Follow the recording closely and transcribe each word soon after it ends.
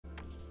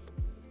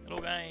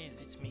Hello guys,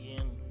 it's me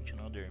again with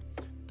another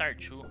Tier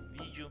 2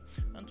 video,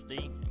 and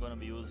today I'm gonna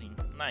be using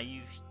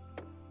Naive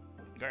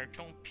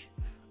Garchomp.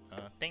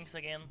 Thanks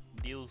again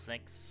Deus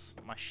Ex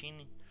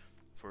Machine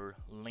for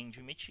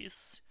lending me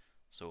this.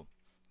 So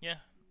yeah,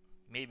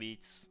 maybe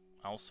it's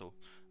also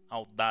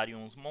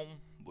Aldarion's mom,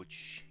 but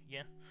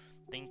yeah,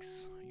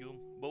 thanks you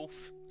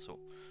both. So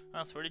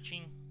as for the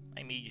team,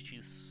 I made it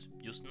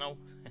just now,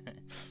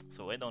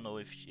 so I don't know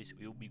if it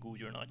will be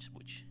good or not,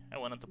 but I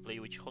wanted to play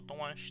with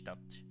Rotomwash that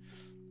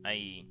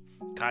I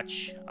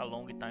catch a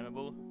long time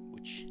ago,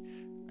 which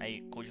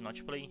I could not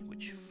play,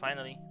 which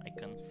finally I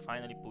can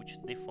finally put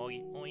the fog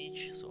on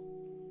it. So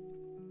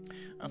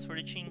as for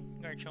the team,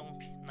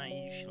 Garchomp,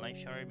 Naive,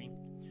 Life Orb,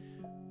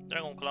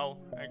 Dragon Claw,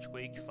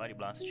 Earthquake, Fire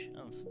Blast,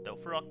 and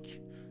Stealth Rock.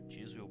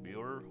 This will be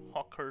your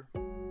Hawker.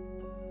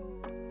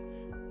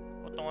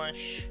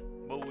 Rotomwash,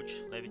 Bolt,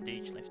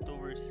 Levitate,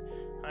 Leftovers,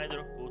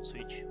 Hydro, Volt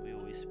Switch,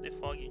 Will Wisp the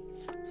Fog,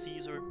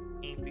 Scissor,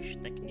 Impish,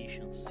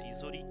 Technician,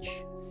 Scissorich,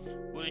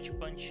 Bullet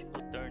Punch,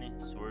 Return,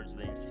 Swords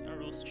Dance, and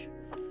Rust.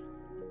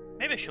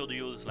 Maybe I should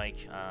use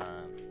like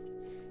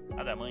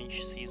Adamant,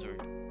 Scissor,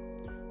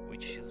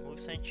 which is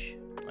moveset.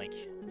 Like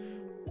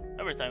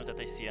every time that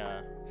I see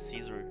a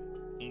Scissor,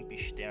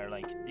 Impish, they are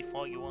like the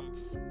foggy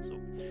ones. So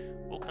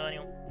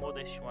Volcanion,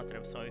 Modest, Water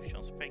Absolve,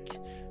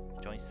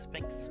 Join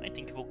Specs. I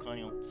think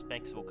Volcanion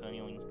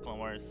in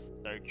clanwars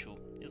Tier 2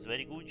 is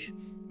very good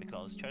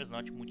because there's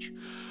not much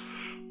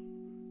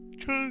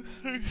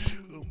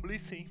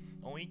blessing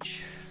on it.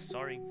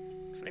 Sorry.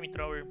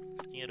 Flamethrower,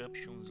 Sting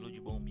Eruption,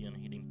 Sludge Bomb, and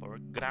Hidden Power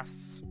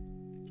Grass.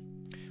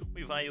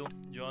 Weavile,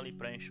 Jolly,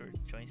 Pressure,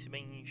 Choice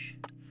Bench,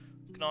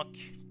 Knock,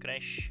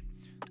 Crash,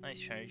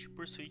 Nice Charge,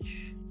 Pursuit,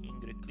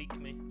 Ingra, Click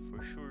Me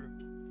for sure.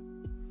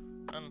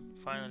 And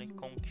finally,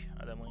 Conk,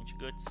 Adamant,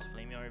 Guts,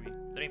 Flame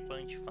Orb, Drain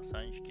Punch,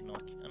 Facade,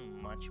 Knock,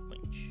 and Match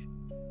Punch.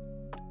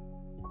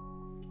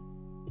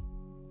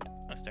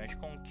 Let's start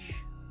Conk,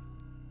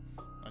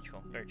 not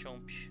Conk,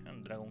 Garchomp,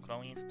 and Dragon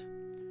Claw Insta.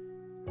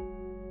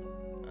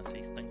 Let's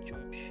say Stun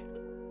Chomp.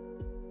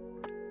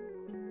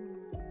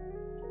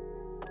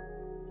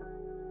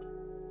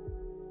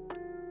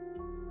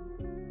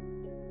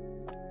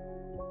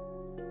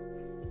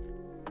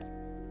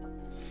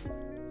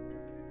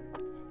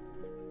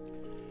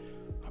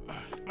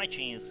 My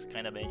team is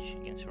kinda bad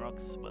against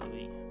rocks, by the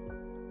way.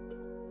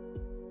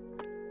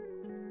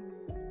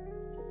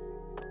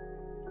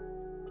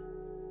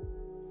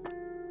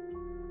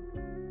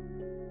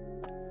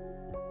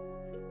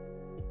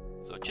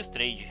 So just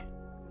trade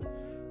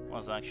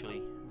was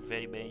actually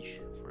very bad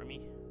for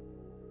me.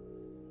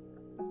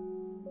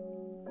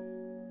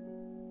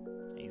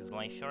 He's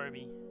Life Orb.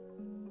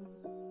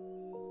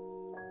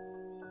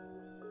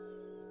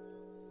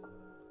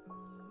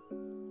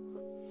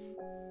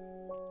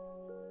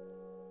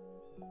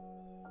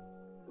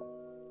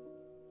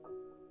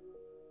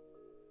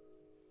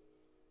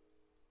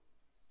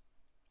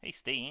 He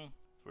stay in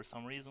for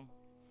some reason.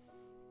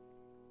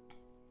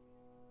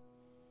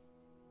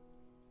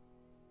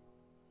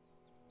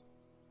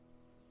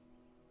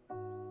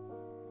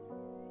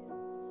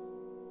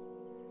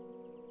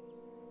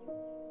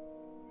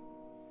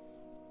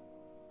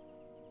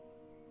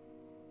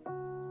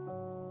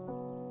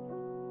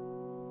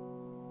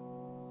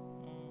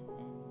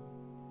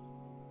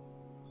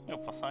 No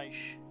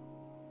passage.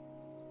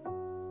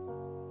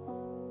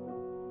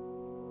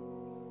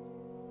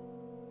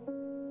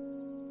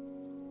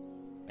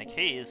 Like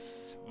he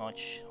is not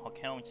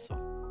Garchomp, so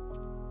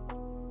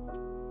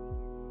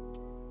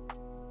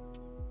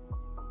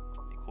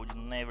he could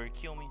never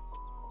kill me.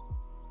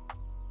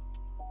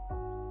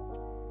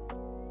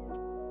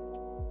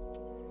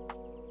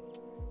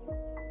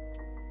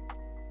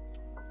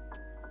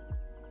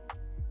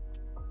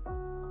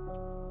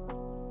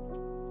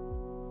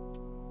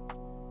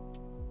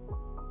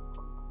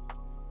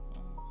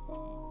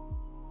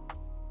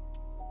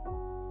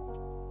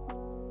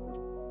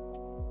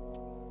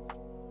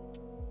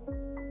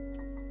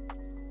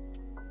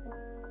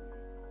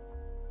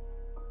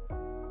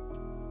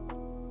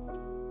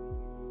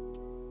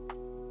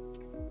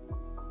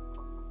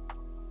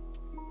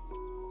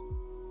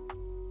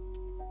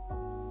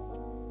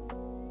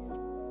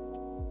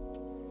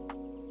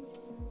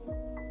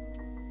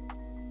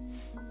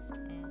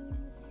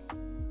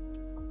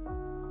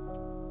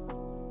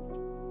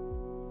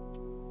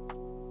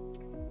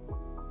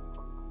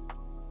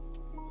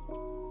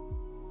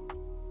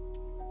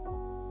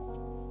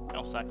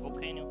 Não saque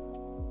Volcanion.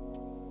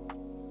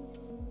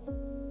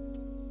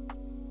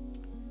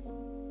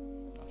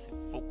 Nossa,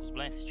 Focus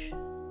Blast.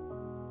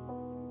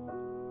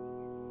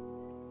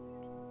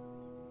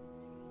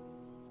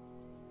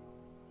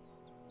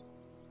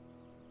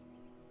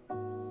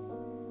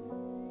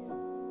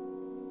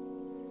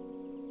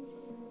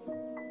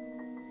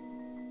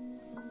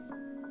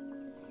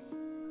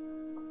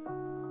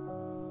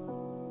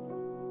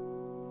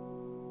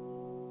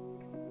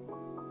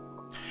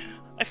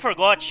 I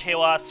forgot he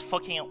was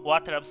fucking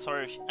water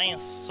absorbed. I am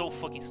so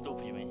fucking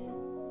stupid, man.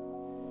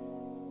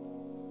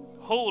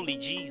 Holy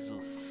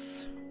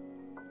Jesus.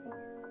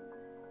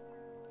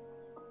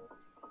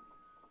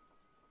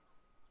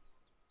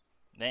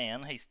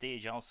 Damn, he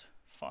stage also.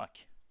 Fuck.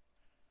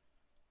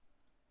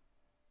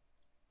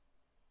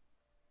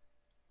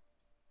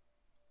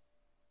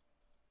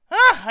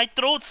 Ah, I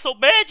trolled so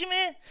bad,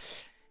 man.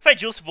 If I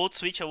just vote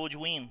switch, I would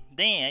win.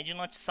 Damn, I did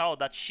not saw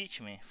that shit,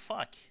 man.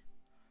 Fuck.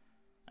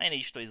 I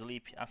need to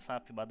sleep.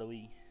 ASAP, by the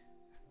way.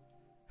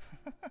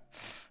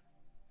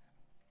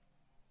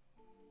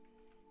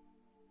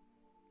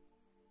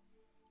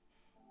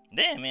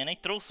 Damn, man, I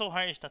throw so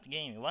hard that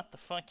game. What the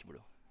fuck, bro?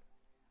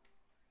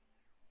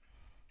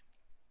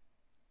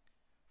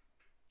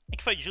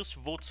 If I just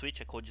vote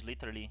switch, I could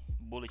literally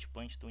bullet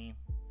punch to win.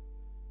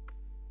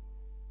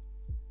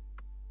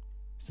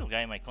 Is this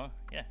guy in my clan?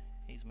 Yeah,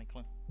 he's my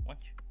clan. What?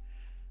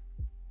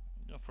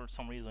 For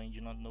some reason, I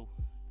do not know.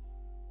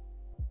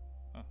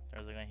 Oh,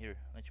 there's a guy here.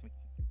 Let me.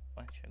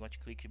 What? I got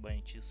clicked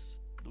by this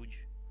dude.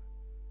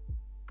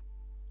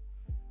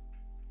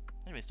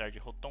 Let me start the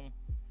Rotom.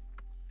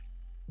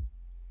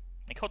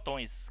 Like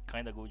Rotom is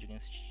kinda good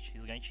against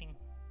his guy team.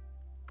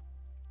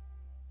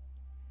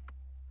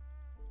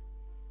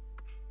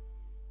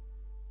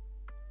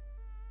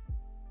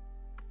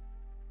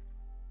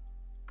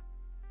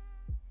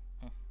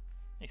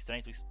 He's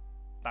trying to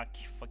stack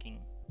fucking.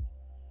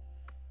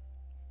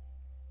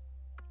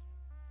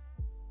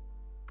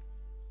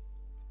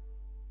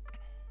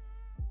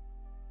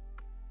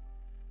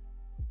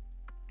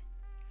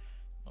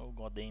 Oh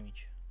god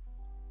damage.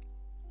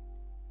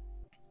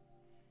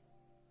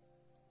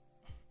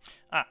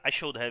 Ah, I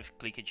should have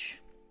clicked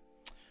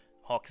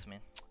Hawks,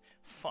 man.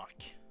 Fuck.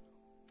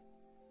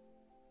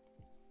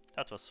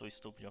 That was so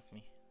stupid of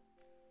me.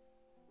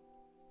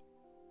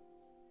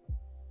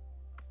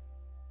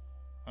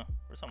 Huh,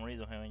 for some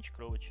reason I went to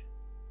Crowage.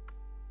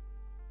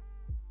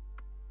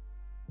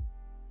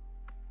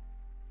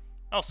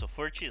 Also,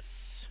 for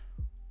this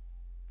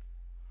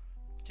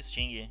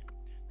Chingy,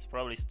 it's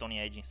probably Stony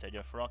Edge instead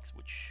of Rocks,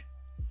 which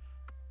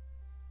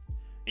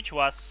it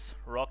was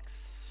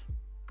Rocks.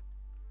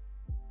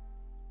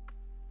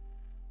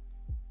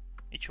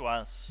 It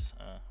was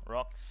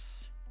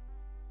Rocks.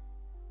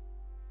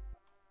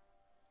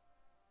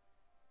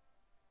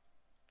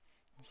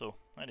 So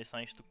I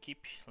decided to keep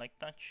like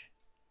that.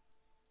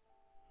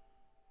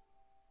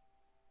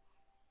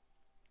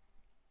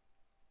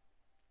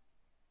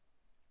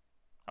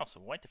 Also,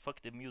 why the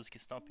fuck the music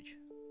stopped?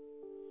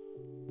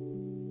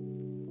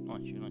 Oh,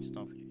 it should not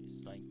stop.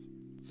 It's like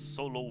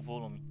so low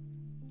volume.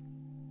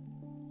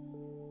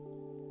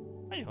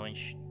 Aí,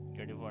 Ranch,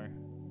 Gardevoir.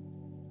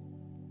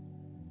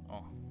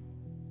 Oh.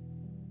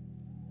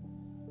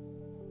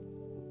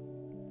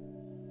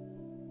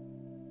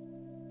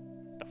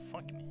 The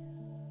fuck, man?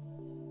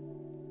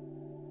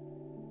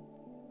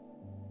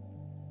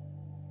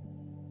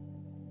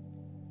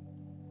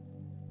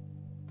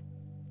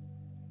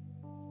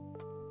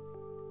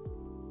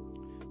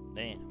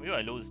 Damn, will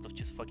I lose to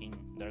this fucking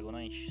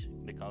Dragonite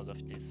because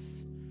of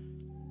this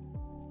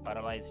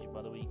paralyzed,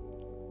 by the way?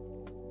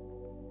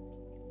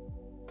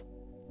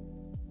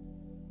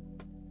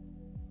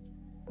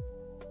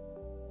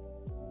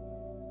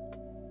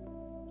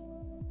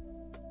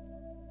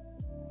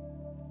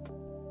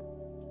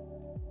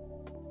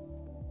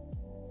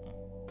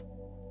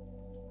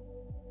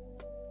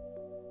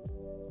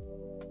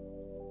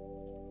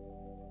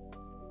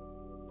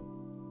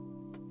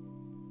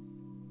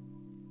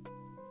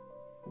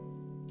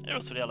 I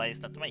also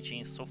realized that my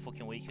team is so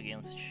fucking weak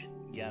against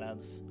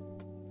Gyarados.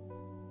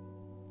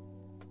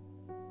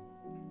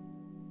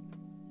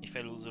 If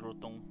I lose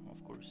Rotom,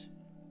 of course.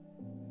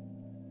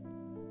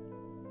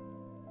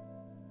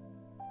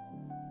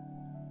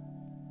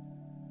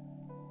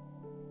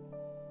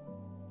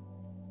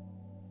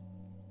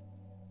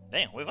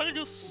 Damn, we've already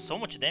do so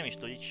much damage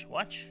to each.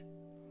 Watch.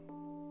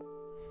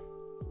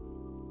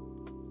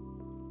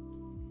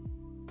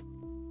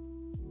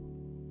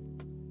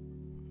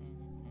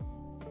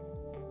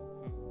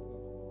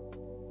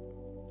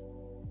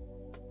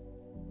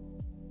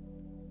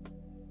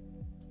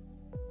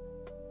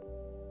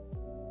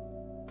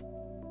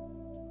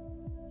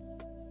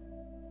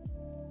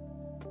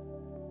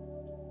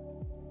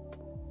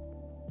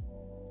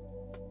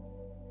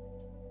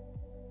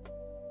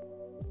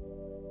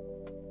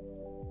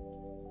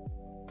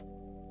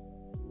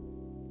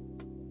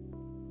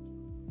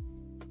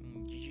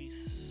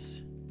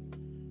 GG's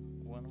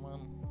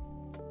 1-1.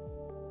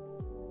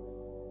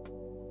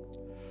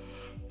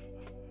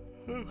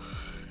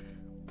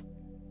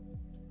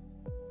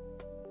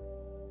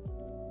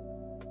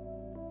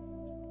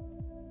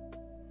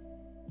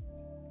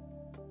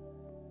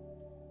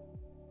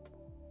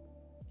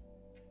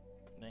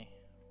 Nee.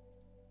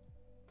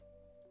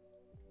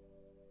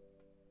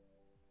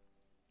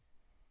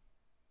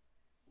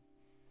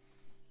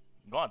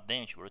 God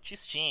damn it, bro.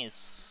 This team is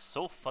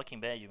so fucking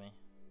bad, man.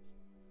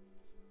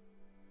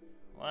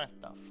 What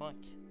the fuck?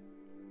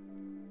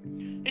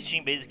 This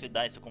team basically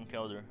dies to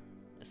Conkeldurr,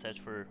 except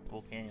for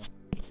Volcanion,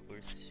 of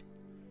course.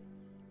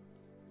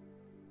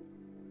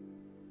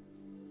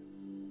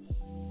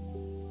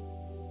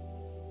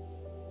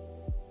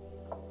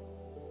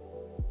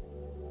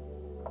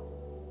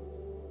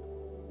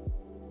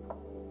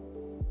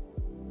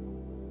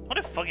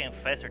 the fuck am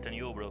faster than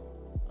you, bro?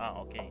 Ah,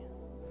 okay.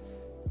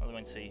 I was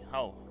going to say,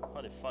 how?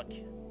 How the fuck?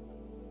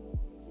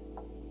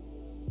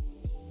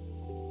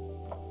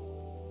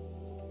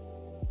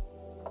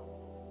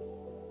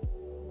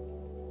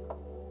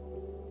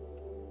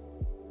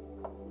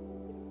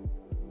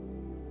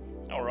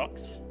 Oh,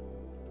 rocks.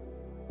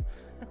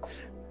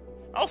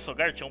 Also,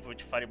 Garchomp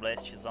with Fire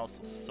Blast is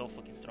also so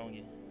fucking strong.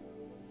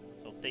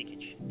 So take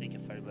it. Take a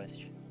Fire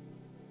Blast.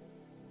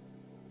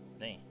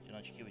 Dang, do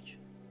not kill it.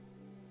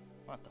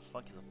 What the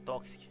fuck is a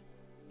Toxic?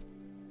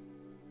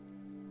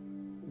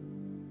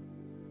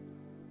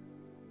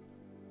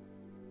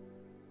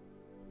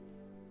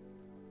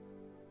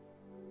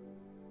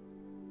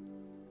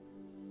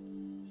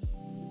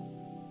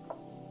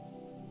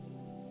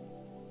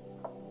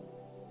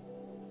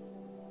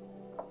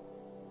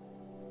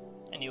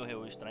 I knew he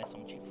would try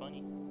something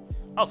funny.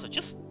 Also,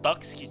 just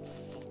Toxic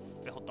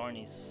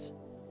Ferrothorn is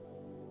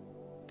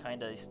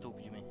kinda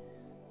stupid, man.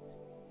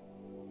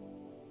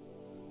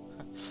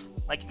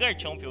 Like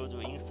Garchomp would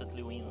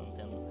instantly win, and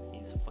then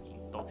he's a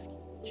fucking Toxic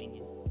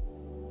Ching.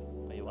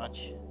 Wait,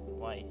 watch.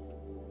 Why?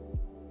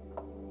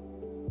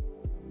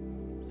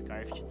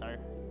 Scarf Chitar,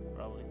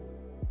 probably.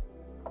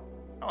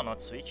 Oh,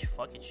 not switch.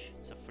 Fuck it.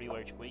 It's a free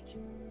Earthquake.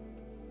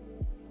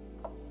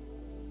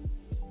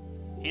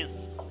 His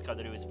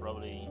Scudderoo is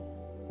probably.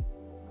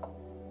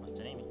 What's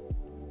the name?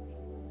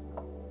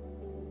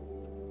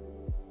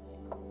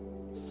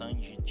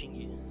 Sanji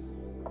Chingy.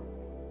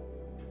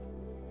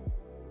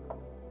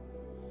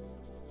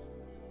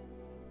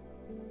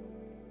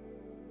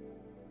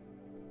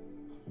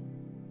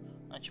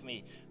 Not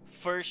me.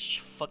 First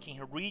fucking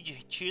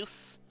Ridge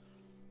Cheese.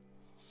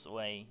 So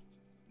I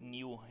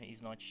knew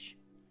he's not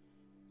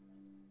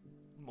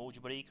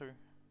Mold Breaker.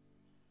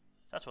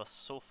 That was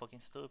so fucking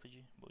stupid,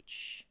 but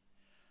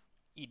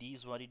it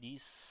is what it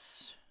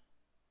is.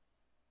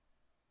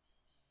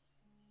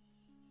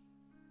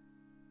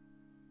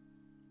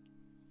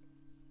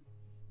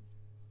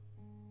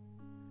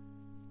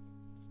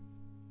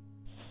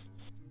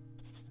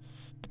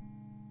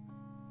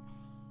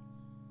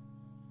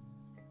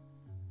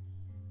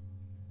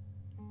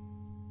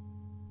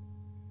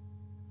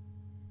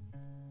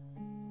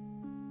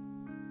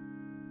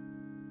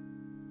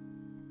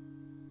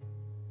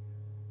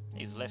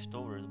 He's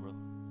leftovers, bro.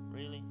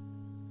 Really?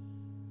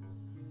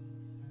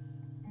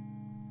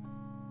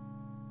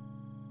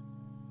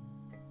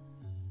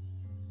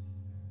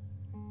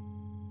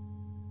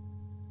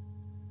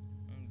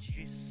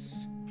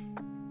 Jeez.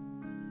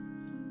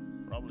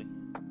 Probably.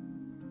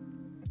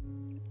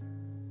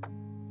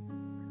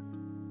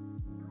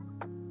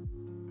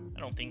 I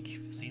don't think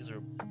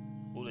Caesar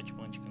Bullet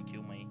Punch can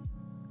kill my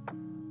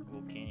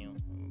Volcanion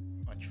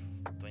at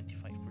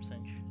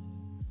 25%.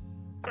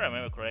 If I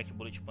remember correctly,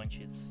 Bullet Punch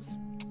is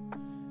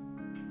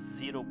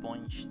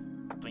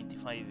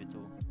 0.25 to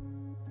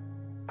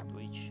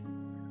each.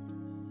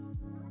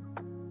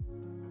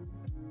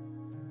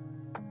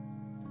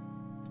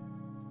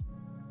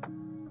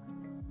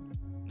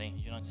 Then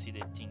you do not see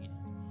the thing.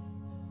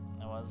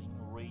 I was in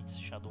Raids,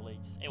 Shadow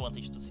Blades. I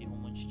wanted to see how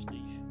much it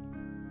did.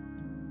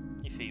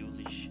 If I use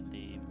it,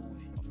 the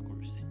move, of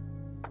course.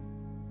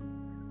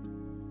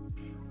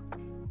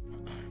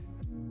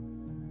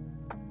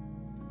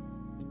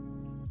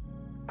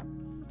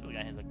 This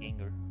guy has a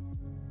Gengar.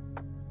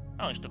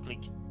 Oh, I should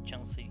click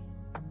Chansey.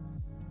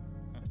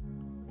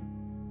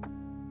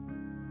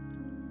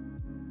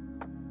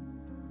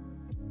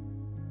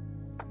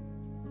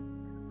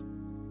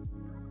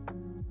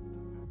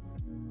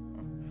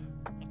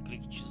 I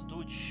click this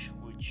dude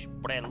with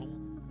Brelu.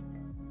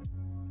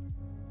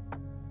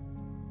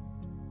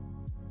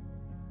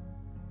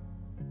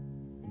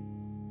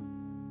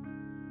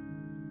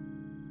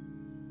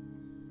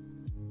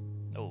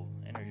 Oh,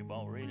 Energy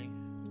Ball, really?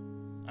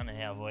 And I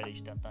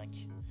avoided the attack.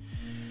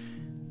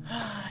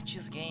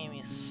 This game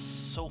is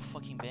so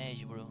fucking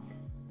bad, bro.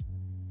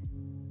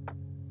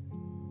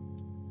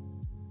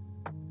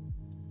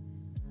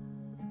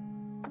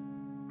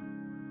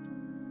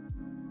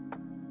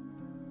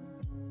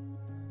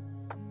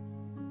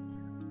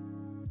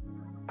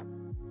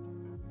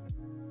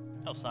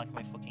 I'll sack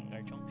my fucking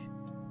Garchomp.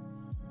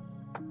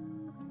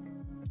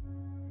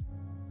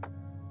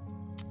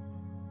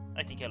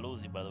 I think I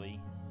lose it, by the way.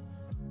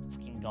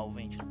 Fucking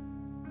Galvantula.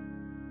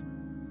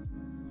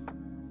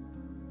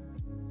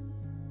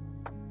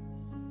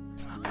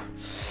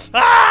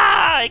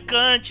 Ah! I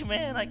can't,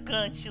 man. I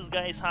can't. This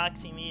guy is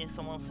hacking me.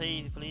 Someone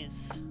save,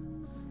 please.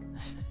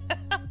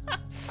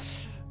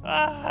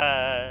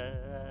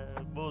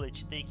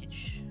 Bullet, take it.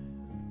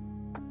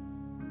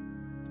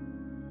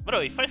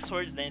 Bro, if I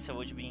Swords Dance, I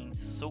would be in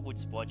so good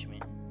spot,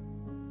 man.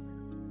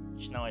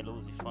 Now I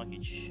lose it. Fuck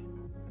it.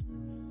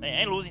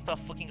 I'm losing to a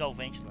fucking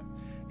Galvantula.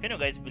 Can you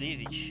guys believe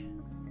it?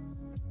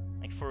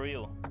 Like, for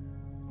real.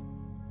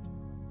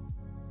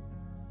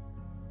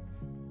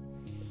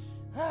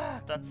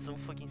 That's so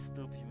fucking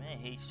stupid, man. I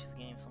hate this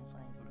game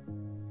sometimes, bro.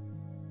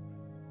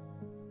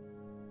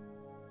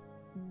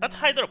 That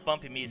Hydro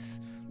Pump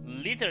miss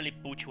literally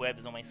put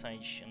webs on my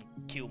side and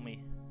kill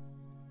me.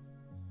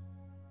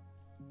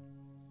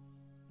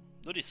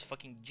 Do this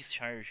fucking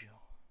discharge.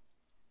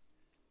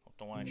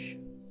 Automash.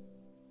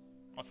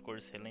 Of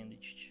course, he landed.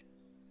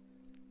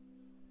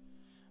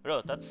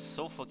 Bro, that's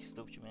so fucking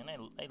stupid, man.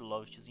 I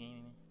love this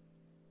game, man.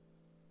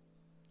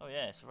 Oh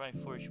yeah, survive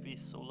 4 HP,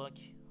 so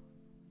lucky.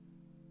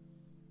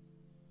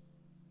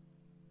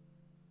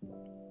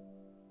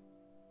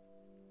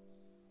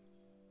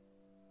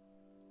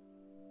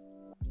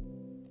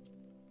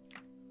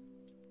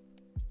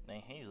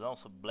 Then he's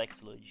also Black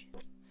Sludge.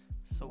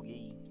 So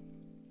gay.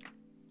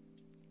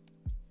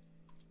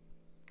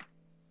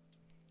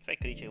 If I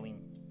crit, I win.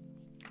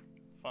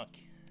 Fuck.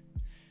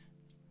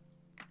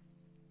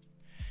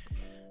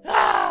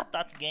 Ah,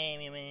 that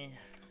game, man.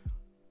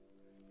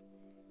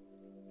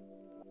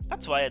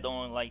 That's why I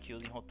don't like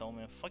using Rotom,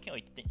 man. Fucking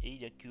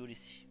 80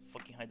 accuracy,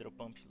 fucking Hydro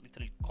Pump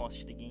literally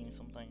costs the game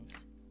sometimes.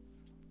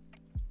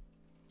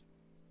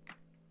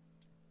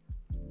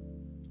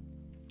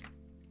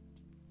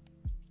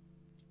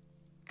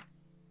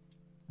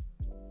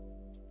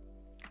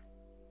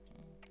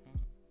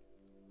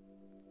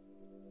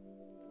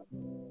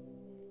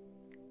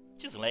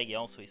 This lag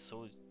also is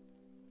so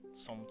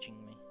something,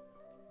 man.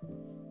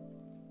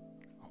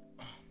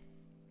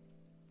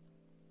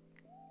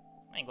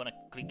 I ain't gonna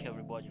click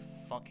everybody,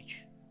 fuck it.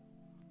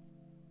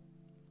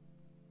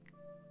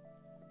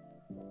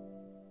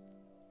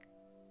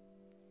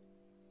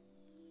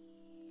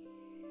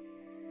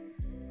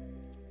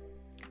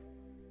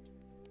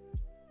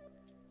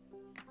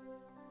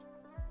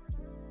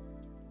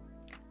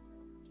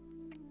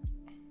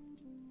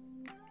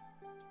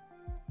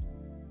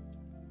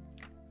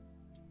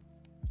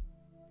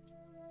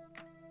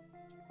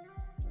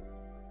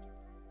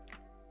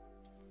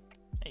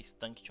 Hey,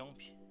 Garchomp.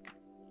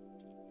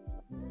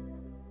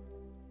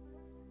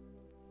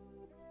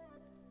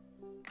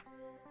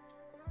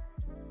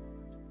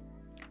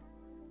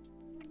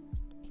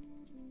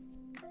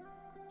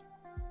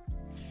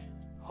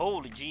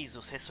 Holy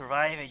Jesus, he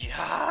survived!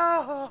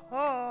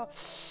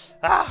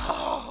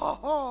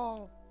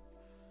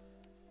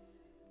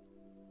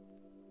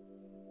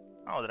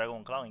 Oh,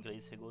 Dragon Claw in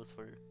case he goes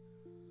for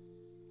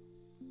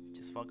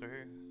just fucker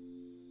here.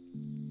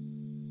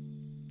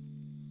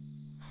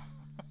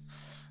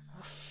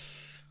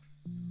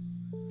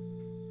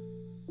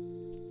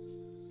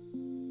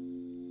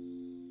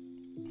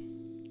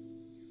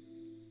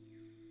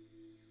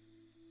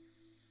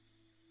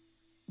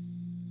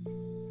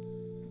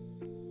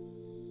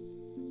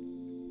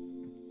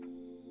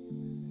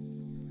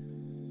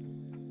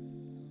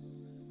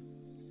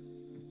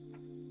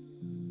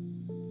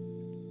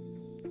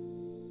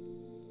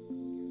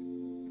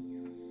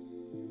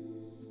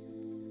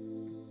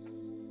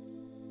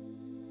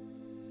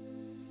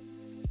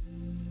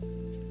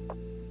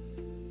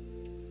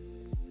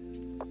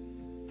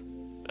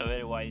 A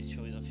very wise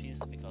choice of his,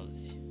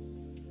 because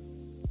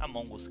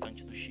Among Us can't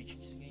do shit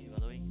this game, by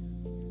the way.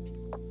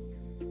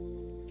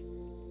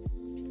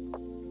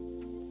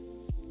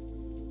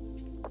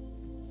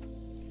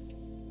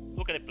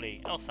 Look at the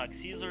play. É o Sack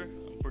Scissor,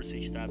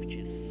 Pursuit Trap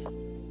Cheese.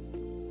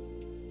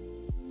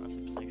 Nossa,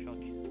 eu em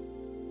choque.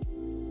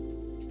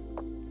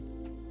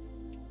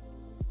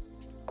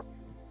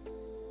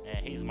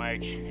 É, he's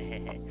smart.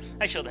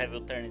 I should have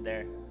a turn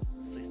there.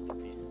 So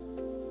stupid.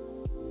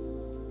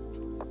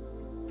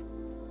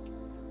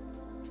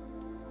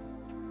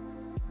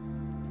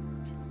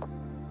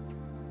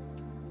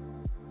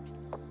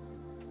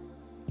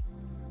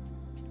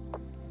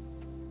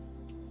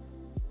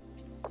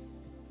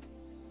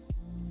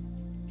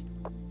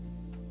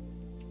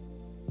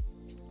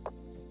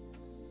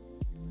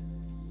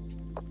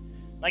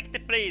 Like the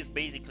play is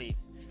basically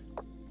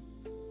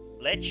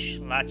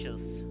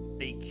Latias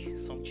take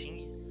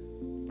something,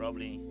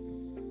 probably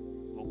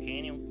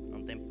Volcanion,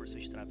 and then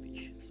Pursuit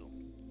Trapage. So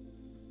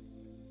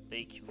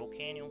take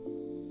Volcanion.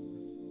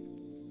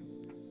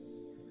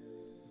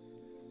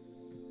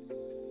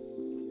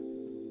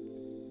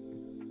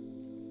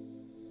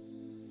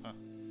 Huh.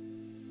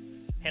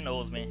 He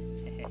knows me.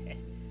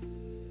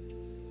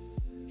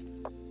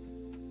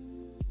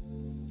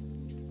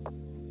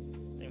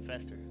 Then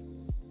faster.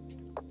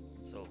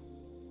 So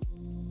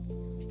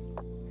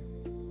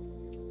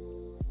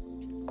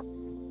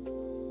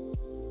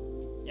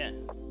yeah,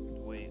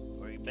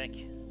 we're back.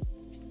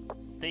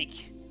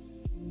 Take.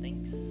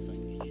 Thanks,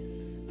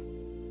 sandwiches.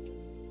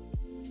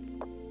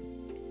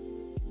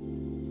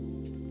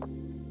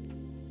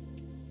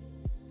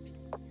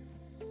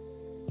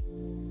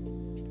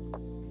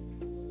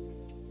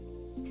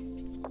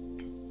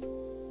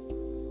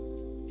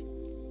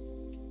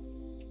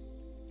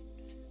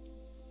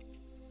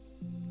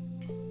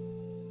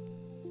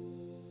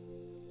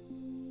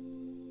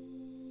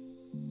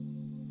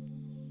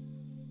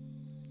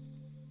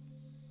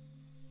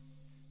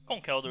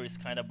 Conkeldurr is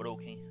kinda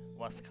broken.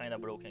 Was kinda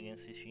broken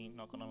against this team,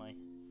 not gonna lie.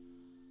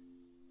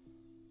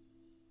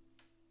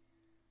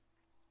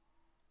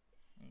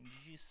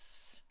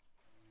 Jeez.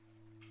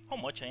 How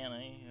much I am?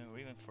 I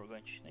even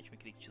forgot. Let me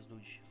click this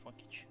dude. Fuck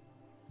it.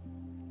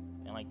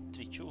 And like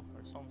 3-2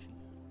 or something.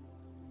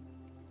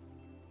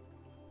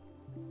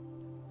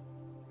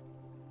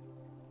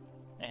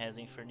 It has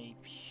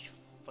Infernape.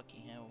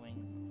 Fucking hell, man.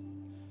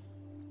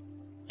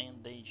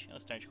 And Dage. I'll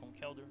start com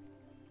Keldor.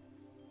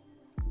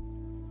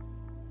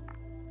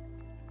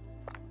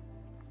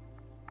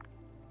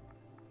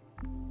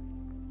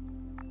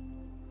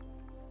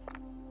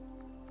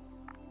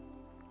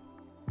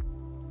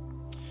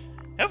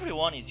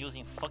 Everyone is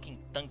using fucking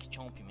Tank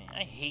Chomp, man.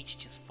 I hate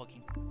this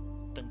fucking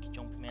Tank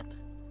Chomp meta.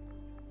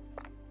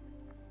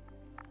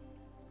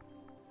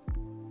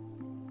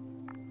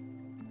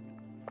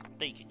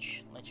 Take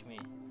it. Let me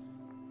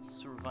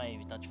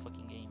survive that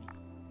fucking game.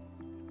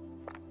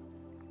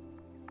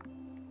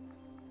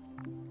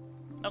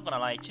 Not gonna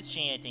lie, this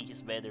team I think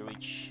is better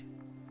with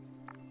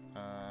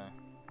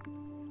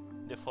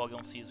the Fog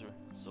on Caesar.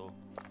 So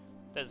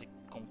that's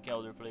com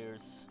Keldor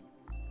players.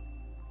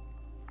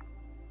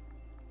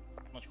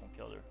 Not com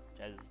Keldor,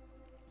 just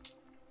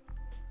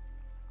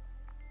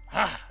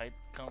I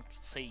can't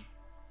say.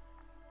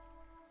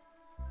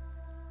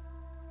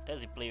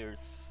 Tese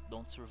players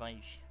don't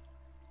survive.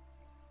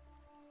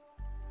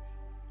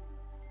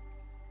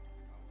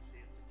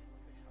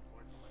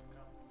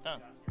 Tá.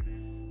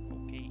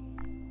 Ok.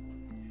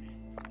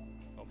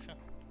 Poxa.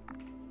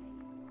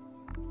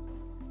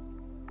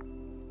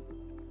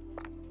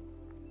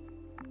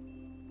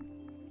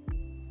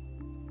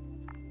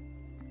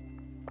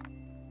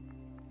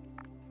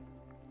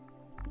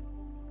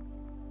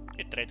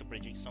 I try to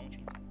predict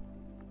something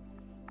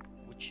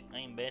which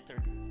I'm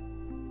better.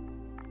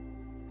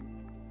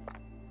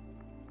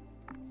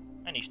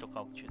 I need to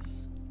calculate this.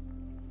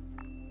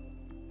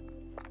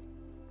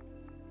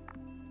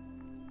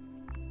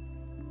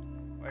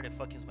 Where the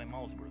fuck is my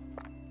mouse, bro?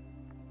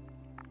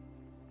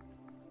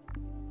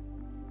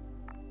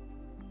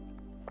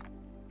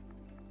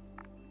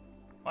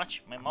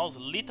 Watch, my mouse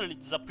literally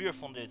disappeared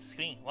from the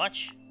screen.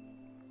 Watch.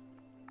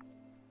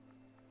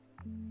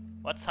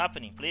 What's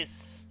happening,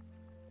 please?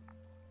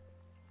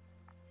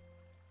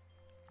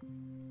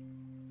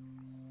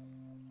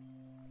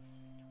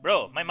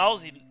 Bro, my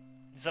mouse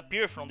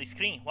disappeared from the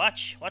screen.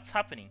 Watch, what's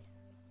happening?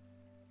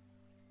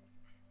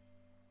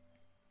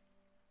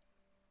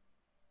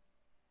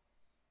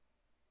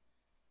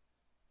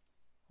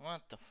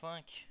 What the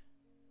fuck?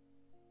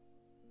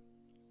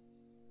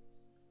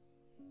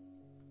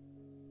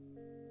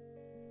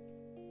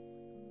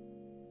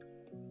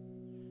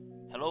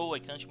 Hello, I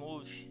can't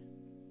move.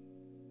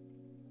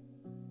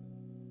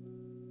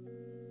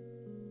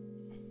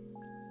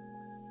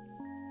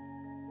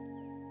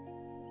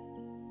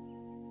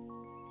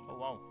 Oh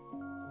wow.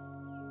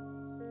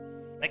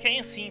 I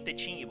can't see the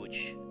thing, but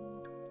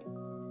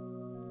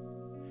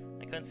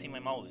I can't see my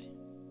mouse.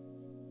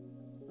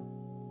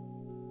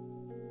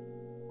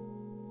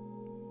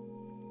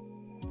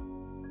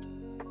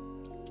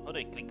 How do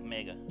I click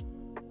Mega?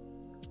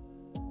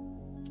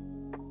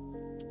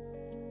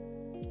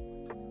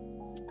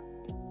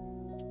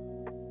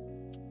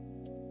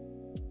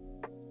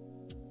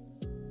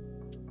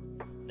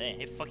 Damn,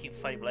 he fucking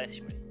Fire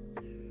Blast me.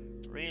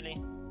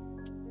 Really?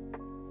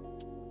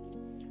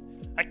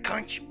 I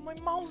can't. My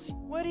mouse.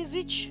 Where is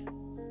it?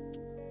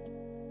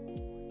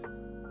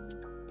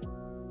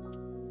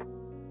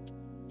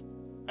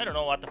 I don't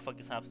know what the fuck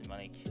is happening,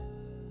 Malik.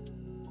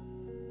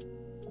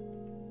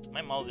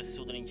 My mouse is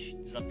still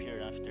didn't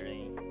disappear after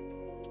a.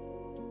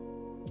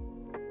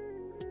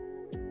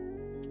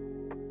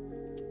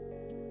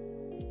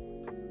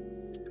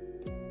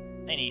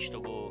 I need to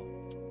go.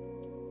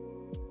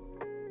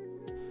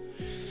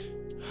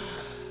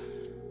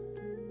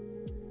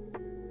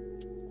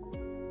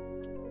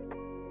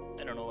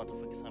 I don't know what the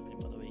fuck is happening,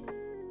 by the way.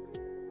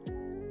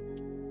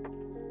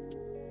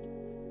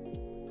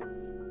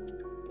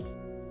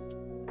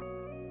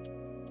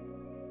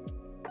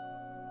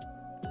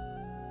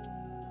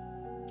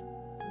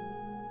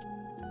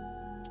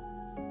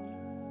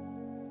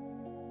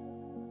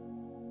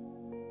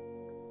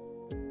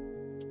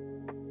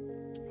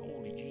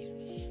 Holy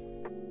Jesus.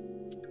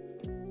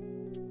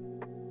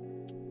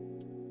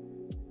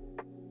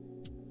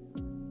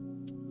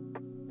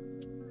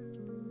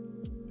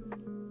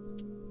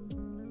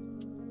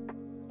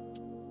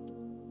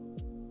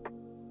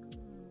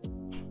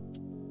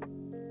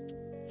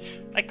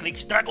 I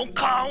clicked Dragon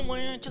Calm,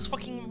 man. Just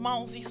fucking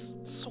mouse is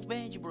so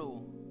bad,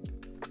 bro.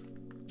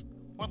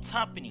 What's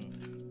happening?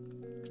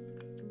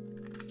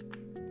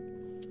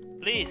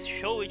 Please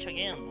show it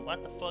again.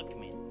 What the fuck,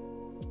 man?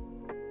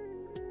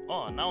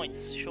 Oh, now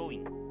it's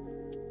showing.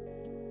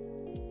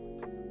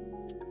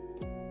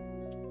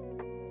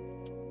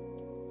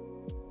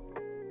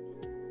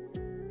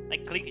 I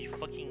clicked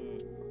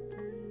fucking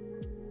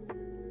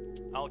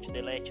Alt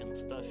delete and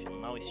stuff,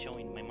 and now it's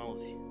showing my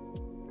mouse.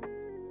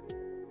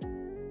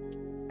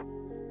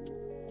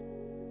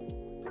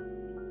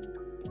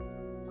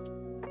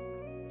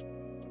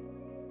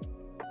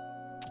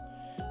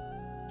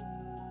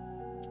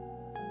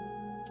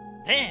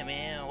 Damn,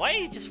 man, why are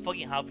you just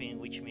fucking happening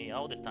with me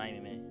all the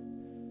time, man?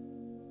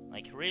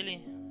 Like,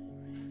 really?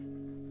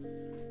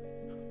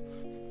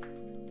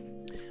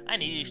 I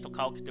needed to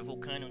calculate the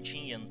Volcanion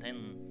thing and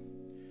then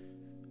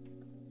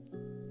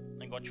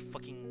I got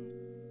fucking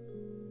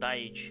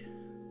died.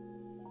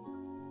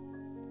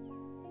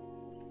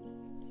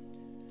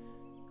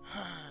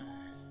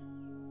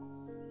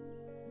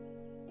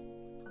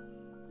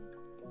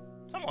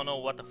 don't know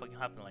what the fuck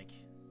happened. Like,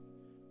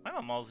 why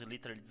my mouse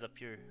literally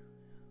disappeared?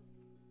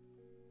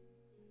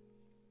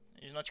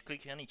 It's not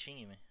clicking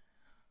anything, man.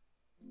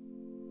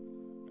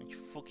 It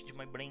fucked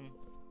my brain.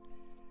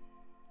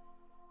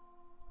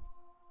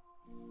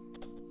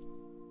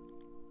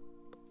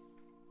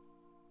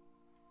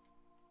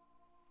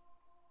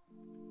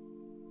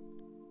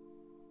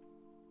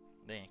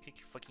 Damn, click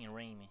fucking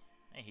rain, man.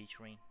 I hate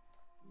rain.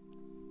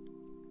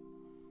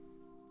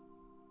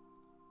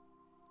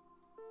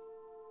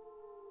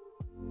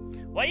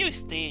 Why you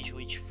stage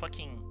with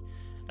fucking...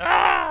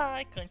 Ah,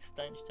 I can't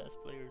stand chess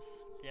players.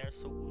 They are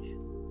so good.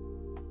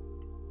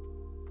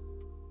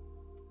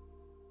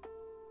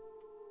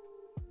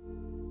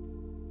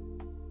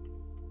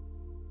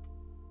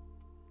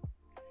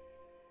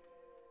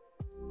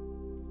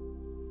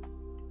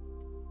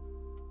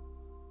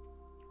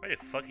 Why the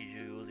fuck did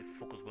you use a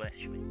focus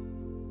blast,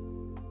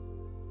 man?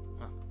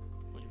 Huh.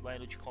 Goodbye,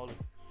 Lute Color.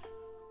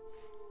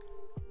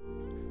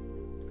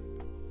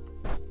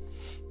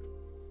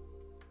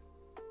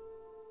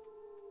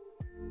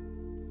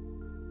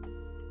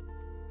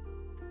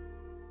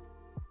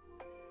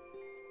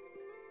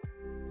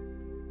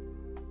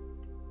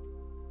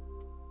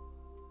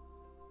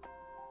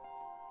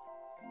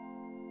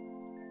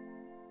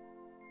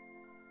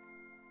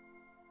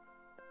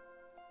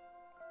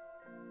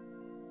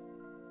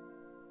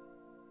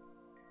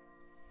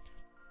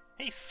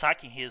 He's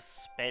sucking his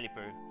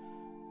Pelipper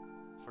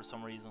for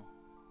some reason.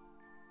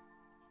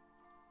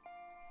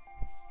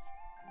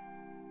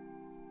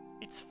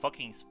 It's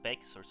fucking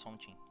specs or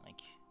something.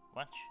 Like,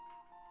 what?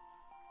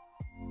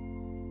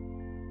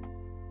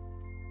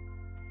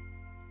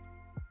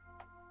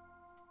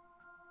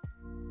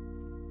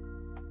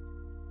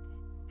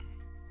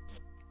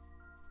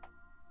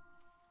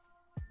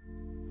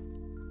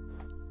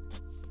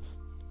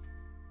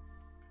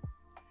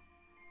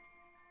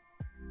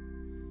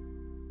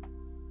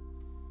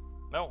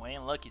 Well, I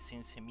am lucky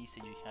since he missed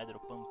the Hydro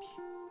Pump.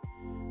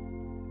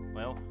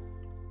 Well,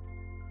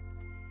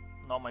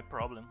 not my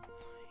problem.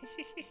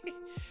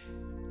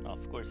 No,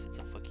 of course, it's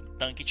a fucking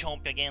Tanky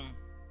Chomp again.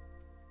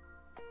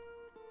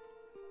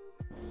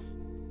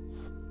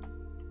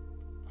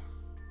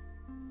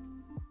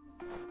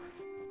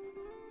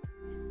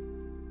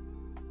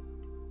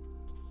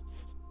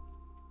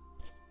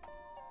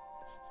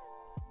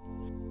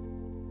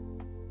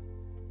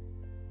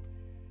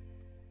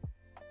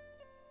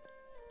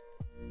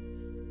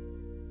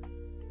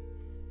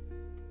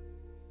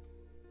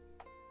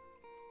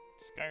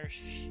 Scarf.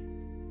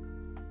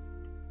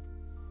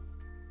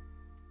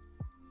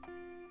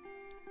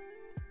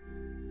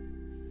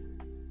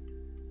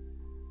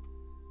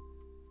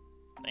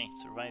 Dang,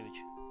 survive it.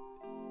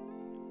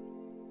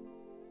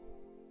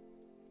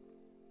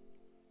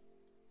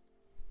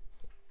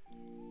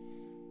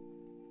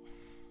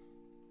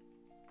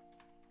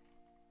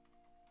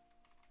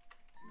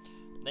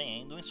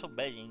 Dang, I'm doing so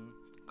bad in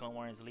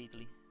clanwars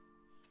lately.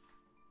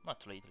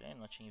 Not lately, I'm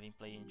not even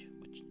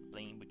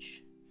playing, but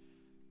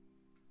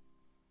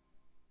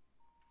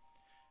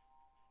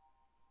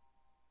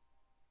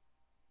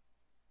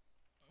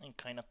I'm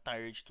kinda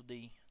tired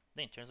today.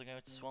 Then turns out I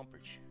got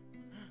Swampert.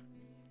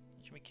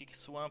 Let me kick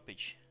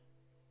Swampert.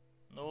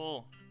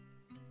 No!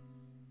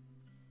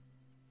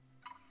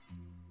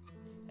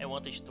 I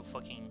wanted to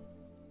fucking...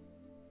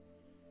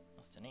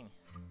 What's the name?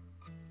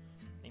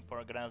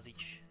 Impor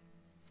Grazic.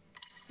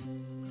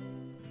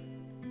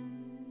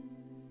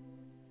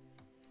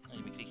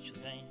 Let me click this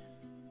guy.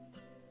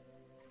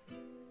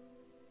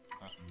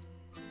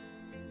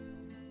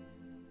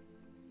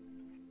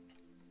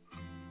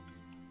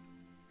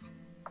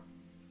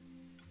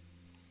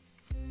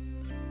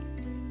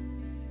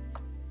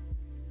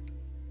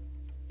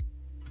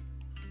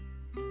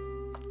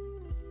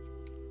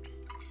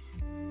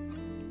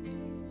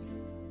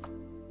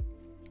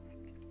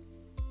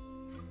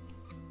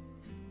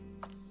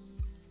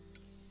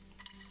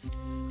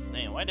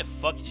 Why the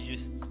fuck did you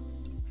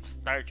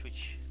start with...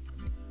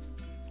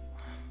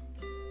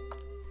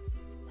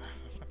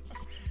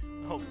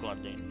 Oh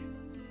god damn.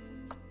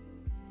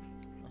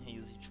 I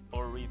use it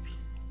for rip.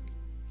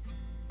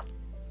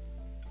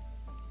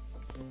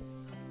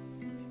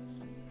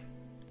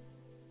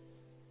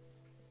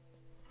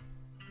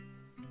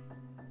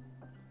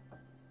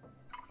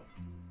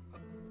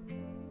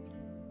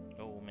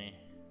 Oh man.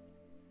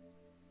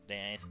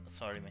 Damn,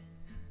 sorry man.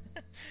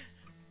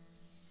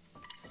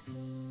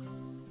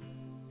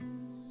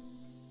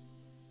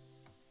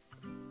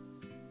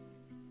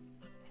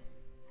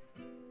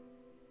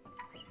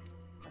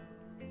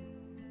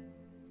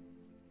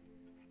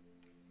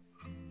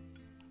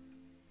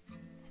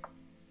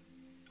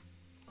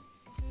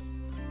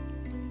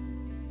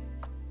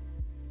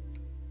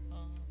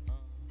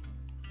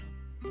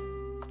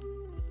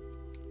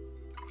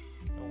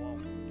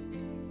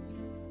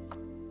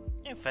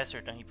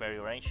 Faster than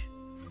Hyperion, right?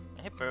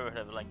 Hyperion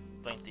have like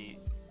 20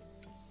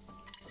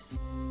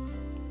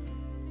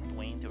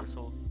 or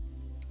so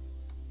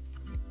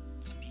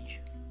speed.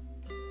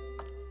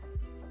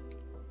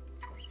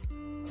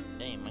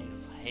 Damn, my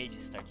head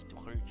started to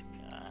hurt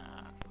me.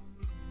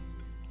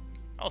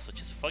 Also,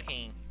 just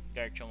fucking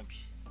Garchomp.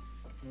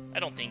 I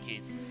don't think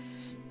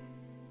it's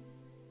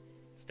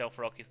Stealth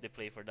Rock is the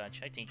play for that.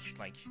 I think you should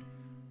like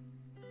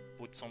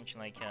put something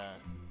like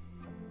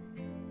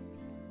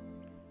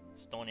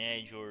Stone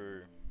Edge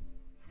or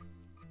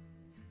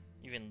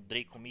even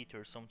Draco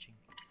Meteor or something.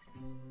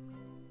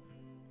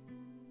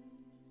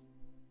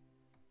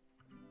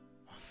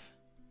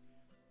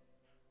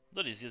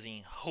 Dude is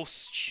using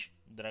Host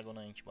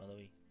Dragonite, by the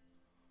way.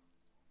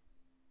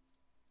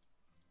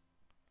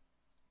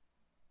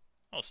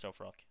 Oh, Stealth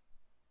Rock.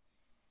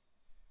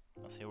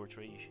 That's Hayward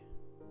Rage.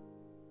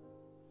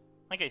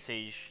 Like I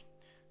said,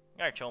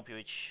 Garchomp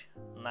which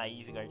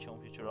naive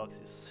Garchomp with rocks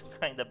is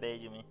kinda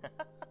bad, man.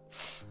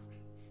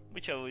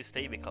 Which I will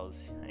stay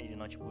because I did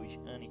not put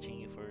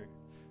anything for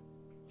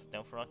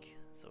Stealth Rock,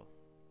 so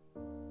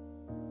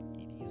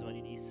it is what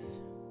it is.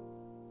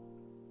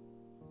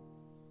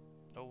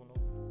 Oh no.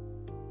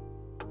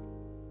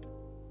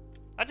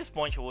 At this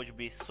point it would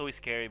be so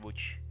scary, but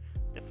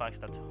the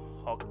fact that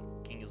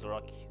King's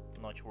Rock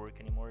not work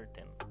anymore,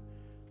 then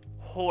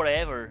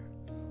whatever,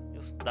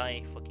 just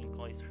die fucking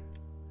Cloyster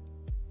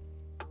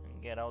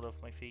and get out of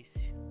my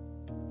face.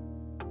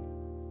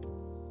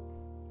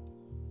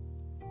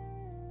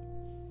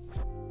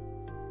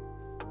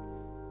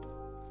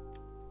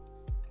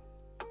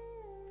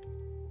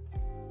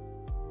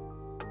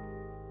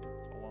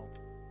 Oh wow.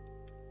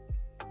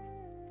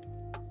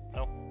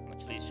 Oh,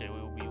 at least I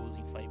will be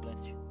using Fire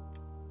Blast.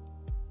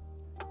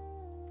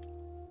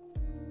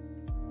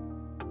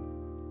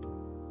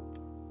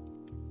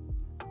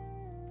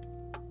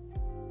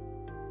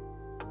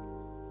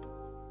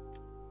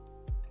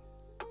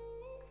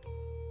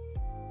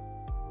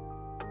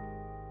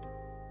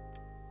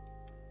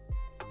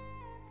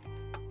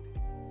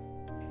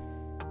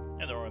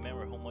 I don't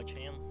remember how much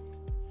I am.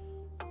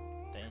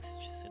 Thanks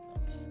to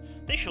sit-ups.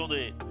 They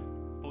should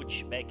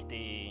push back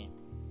the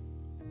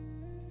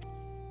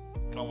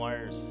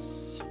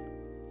clanwars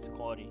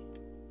Scotty.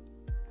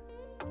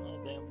 Oh,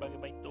 bem, bag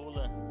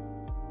baitola.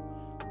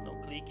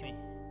 Don't click me.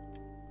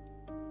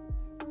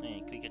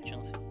 Hey, click a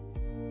chance.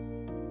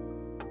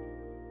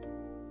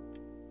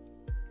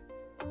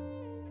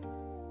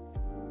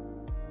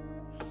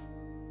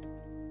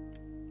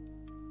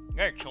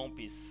 Garchomp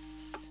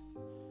is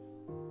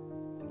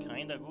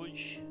kinda good.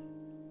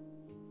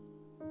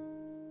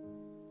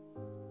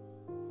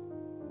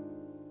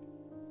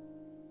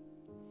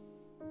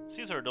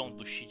 Caesar don't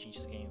do shit in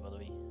this game, by the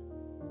way.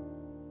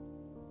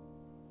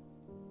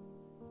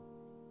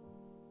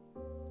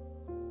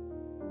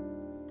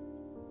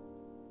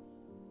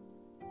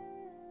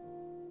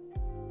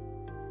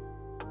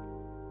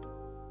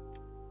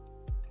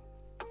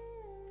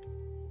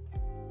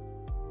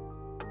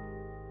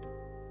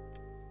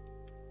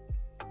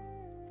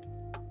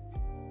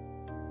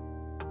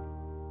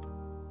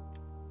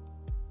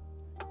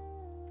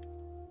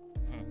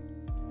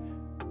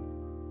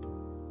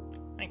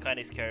 I'm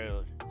kinda scared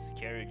of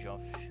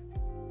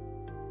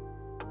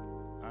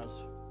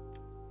Azu.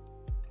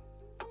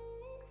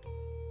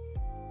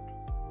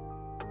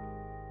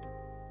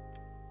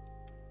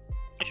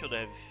 I should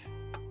have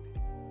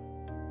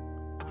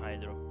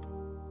Hydro.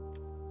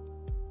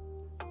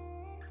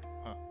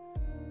 Huh.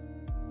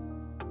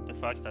 The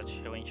fact that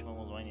realmente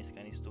vamos lá is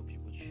kinda stupid,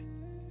 but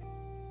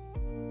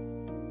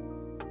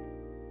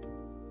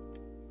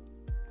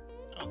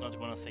I was not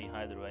gonna say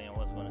Hydro, I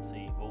was gonna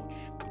say Volt,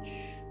 which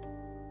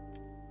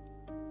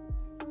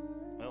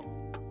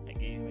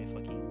gave me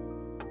fucking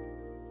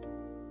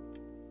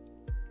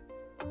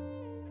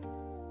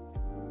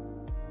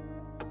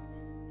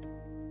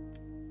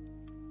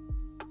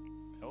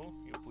oh,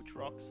 you put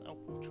rocks, I'll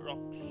put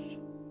rocks.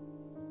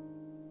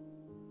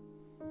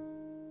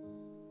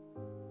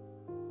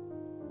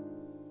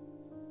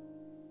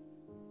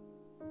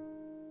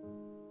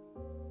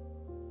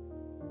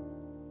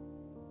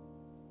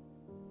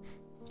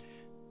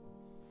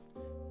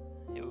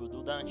 Eu will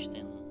do that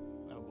then.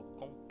 I will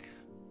conk.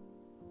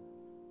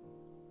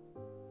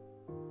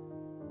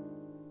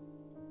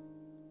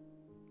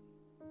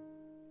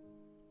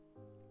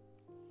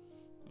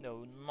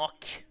 No,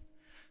 knock.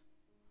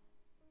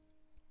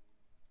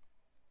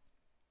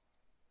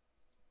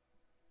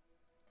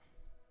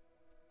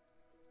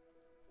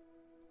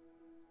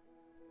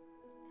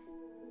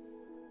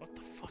 What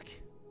the fuck?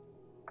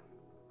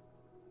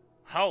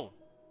 How?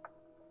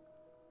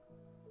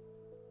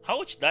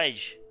 How it died?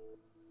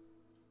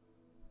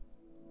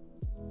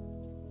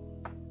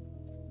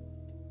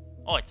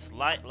 Oh, it's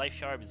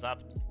life orb is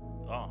up.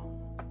 Oh.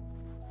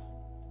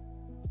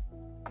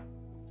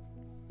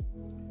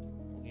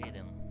 Okay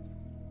then.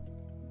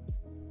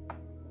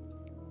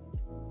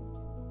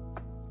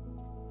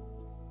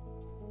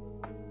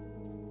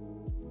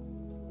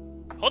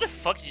 How the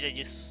fuck did I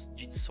just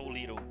did so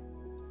little?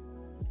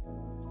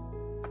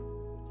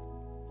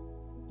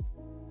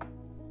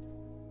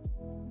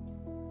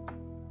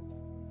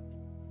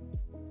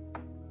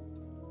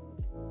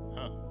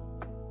 Huh.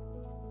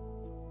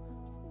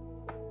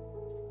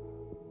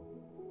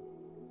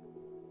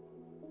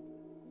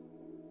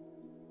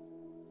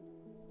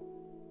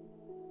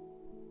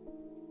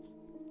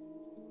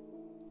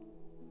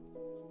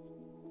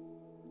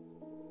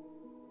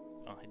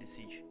 I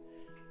decide.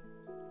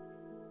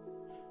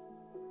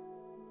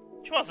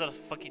 Deixa eu usar a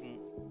fucking...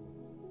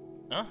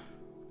 Hã?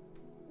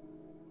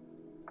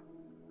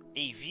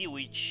 AV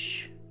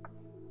which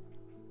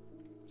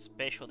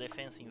Special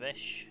Defense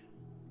Invest.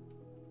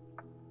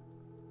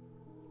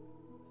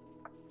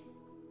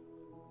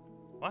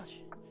 What?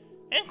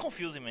 I'm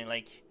confusing, man,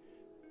 like...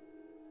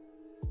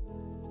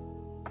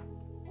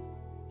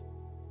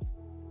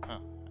 Huh,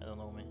 I don't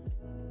know, man.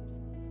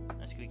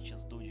 Let's click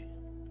just dude.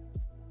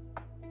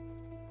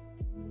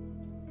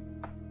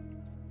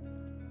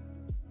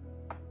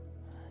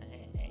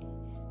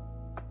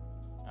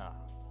 Ah.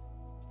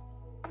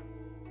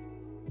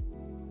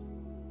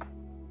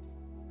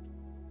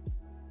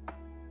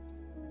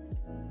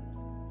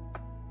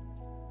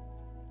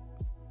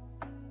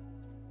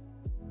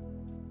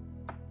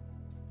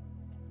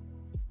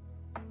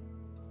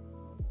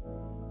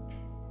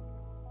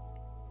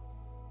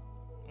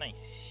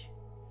 Nice.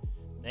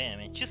 Damn,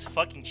 man. This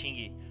fucking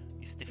Chingy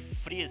is the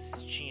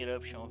freest Chin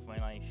eruption of my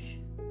life.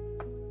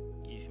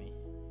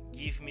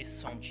 Give me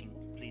something,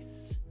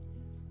 please.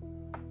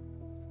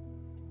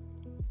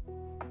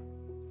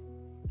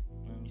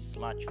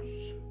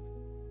 Slachus.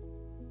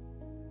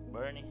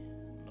 Burning?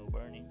 No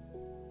burning.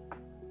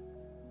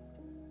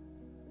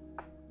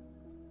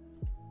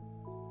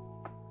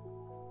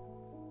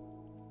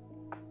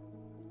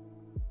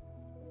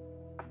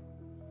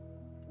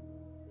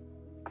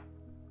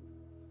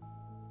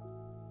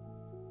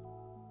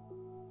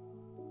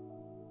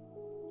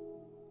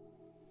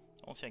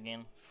 Once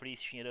again,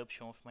 freest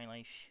eruption of my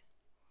life.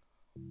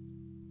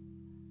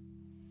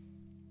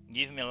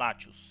 Give me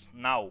Latios.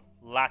 Now,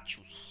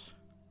 Latios.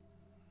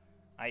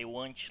 I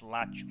want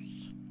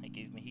Latios. I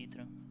gave me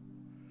Hydra.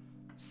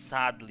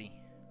 Sadly.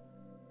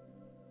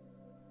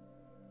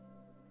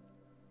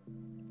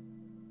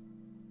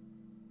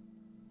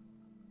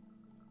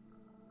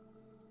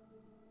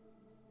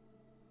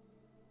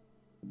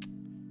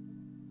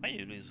 Why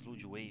did you slow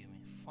wave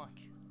me? Fuck.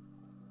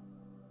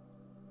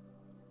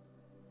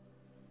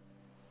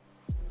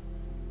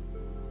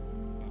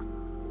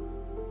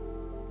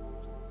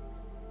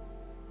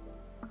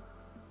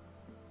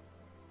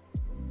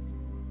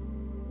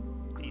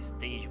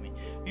 Stage me.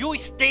 You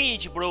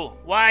stage, bro.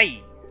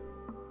 Why?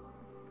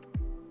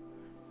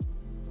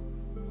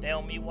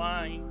 Tell me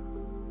why.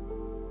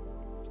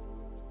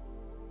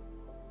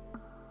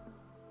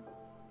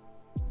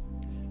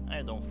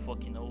 I don't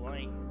fucking know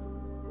why.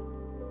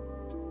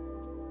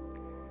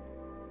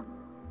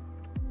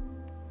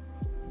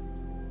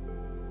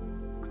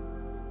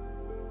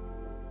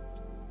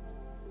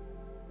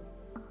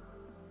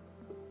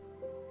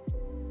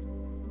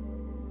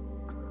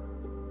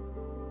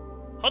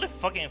 How the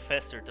fuck am I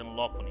faster than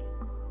Lopunny?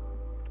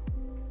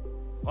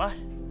 What?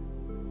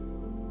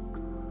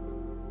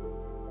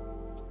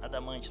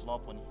 Adamant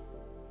Lopunny.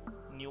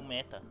 New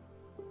meta.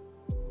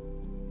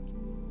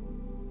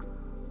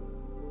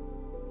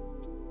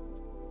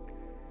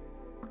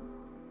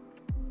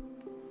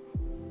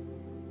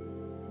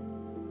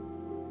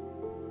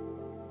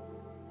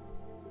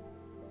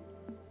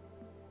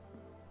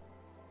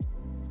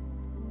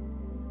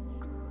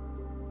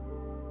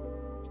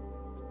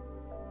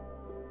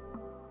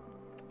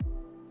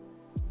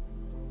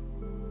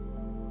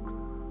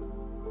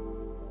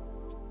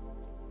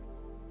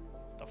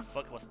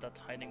 Fuck was that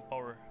hiding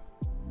power?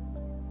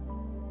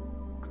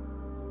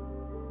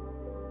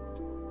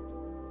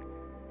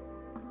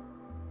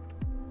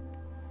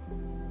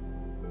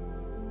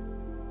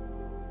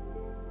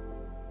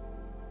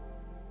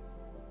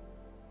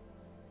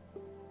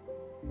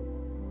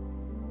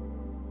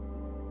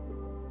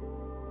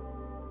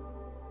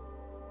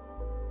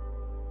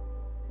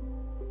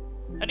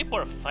 Hiding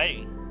power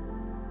fighting?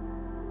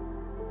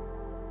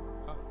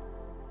 Huh?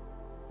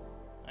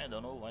 I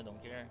don't know, I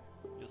don't care.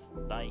 Just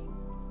die.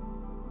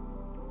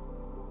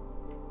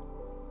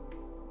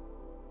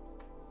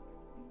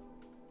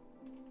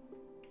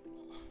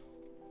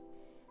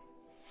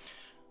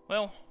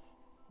 Well,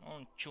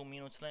 only 2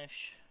 minutes left.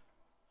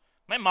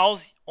 My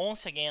mouse,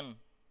 once again,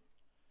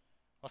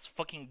 was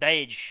fucking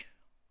dead.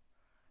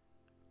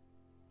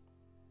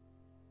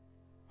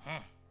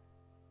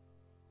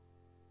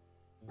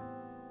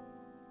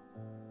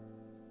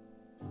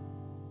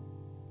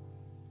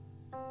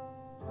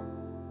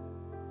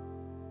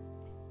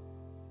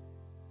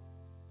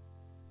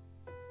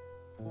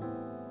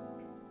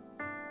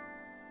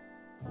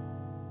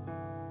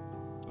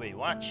 Wait,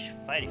 what?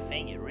 Fiery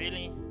Fang,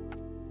 really?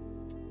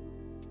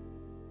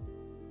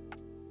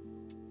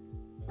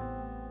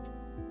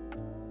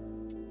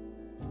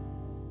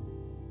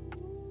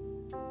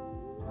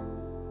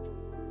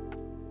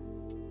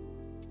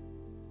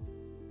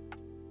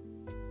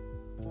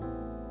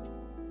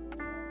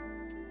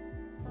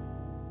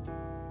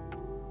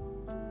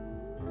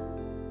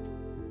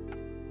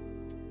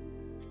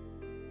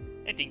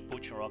 I think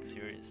poaching rocks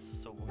here is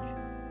so good.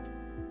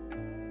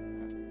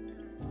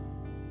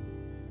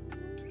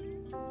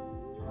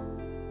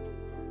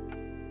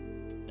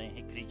 Then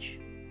he crit.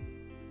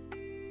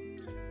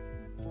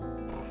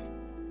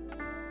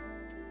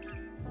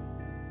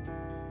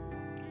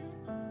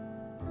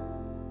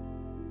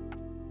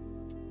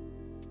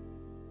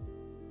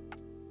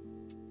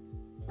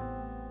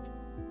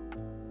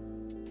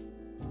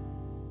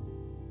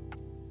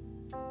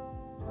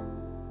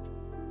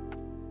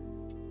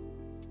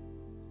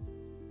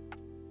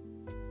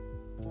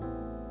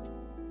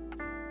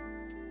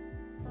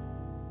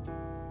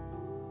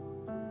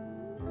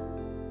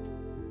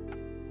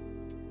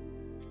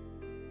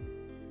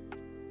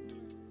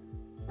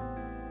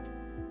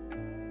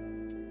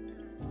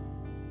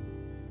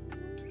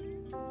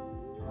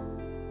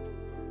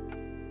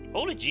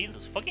 Holy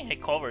Jesus, fucking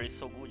recover is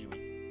so good, man.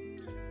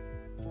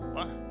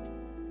 What?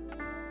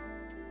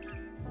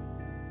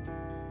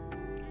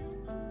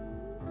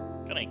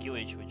 Can I kill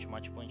it with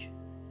match punch?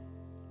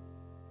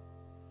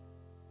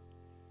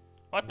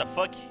 What the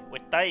fuck? We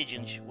tied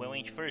and we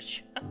went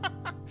first.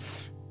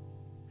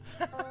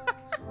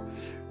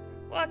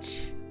 What?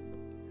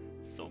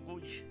 So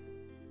good.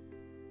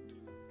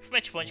 If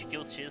match punch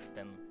kills chest,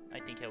 then I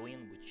think I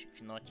win, but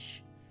if not,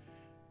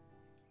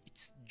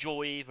 it's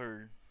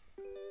Joever.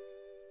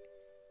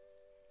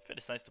 If I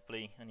decide to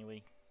play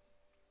anyway.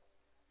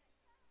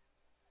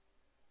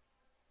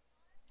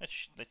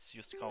 Let's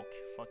just calc,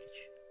 fuck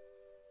it.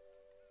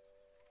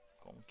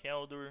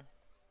 Conkeldor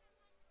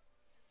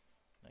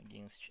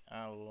against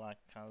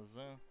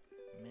Alakazam,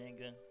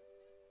 Mega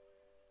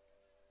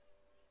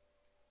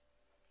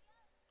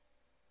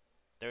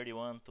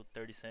 31 to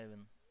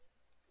 37.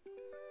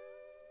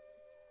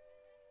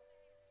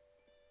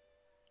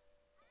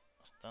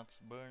 Stats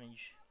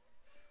burnage.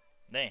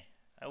 Damn,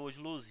 I was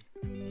losing.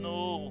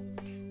 No,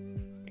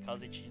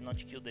 because it did not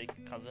kill the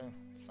Kazan,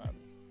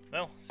 sadly.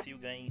 Well, see you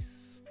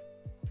guys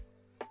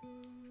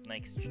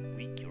next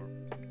week or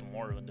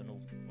tomorrow, I don't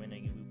know.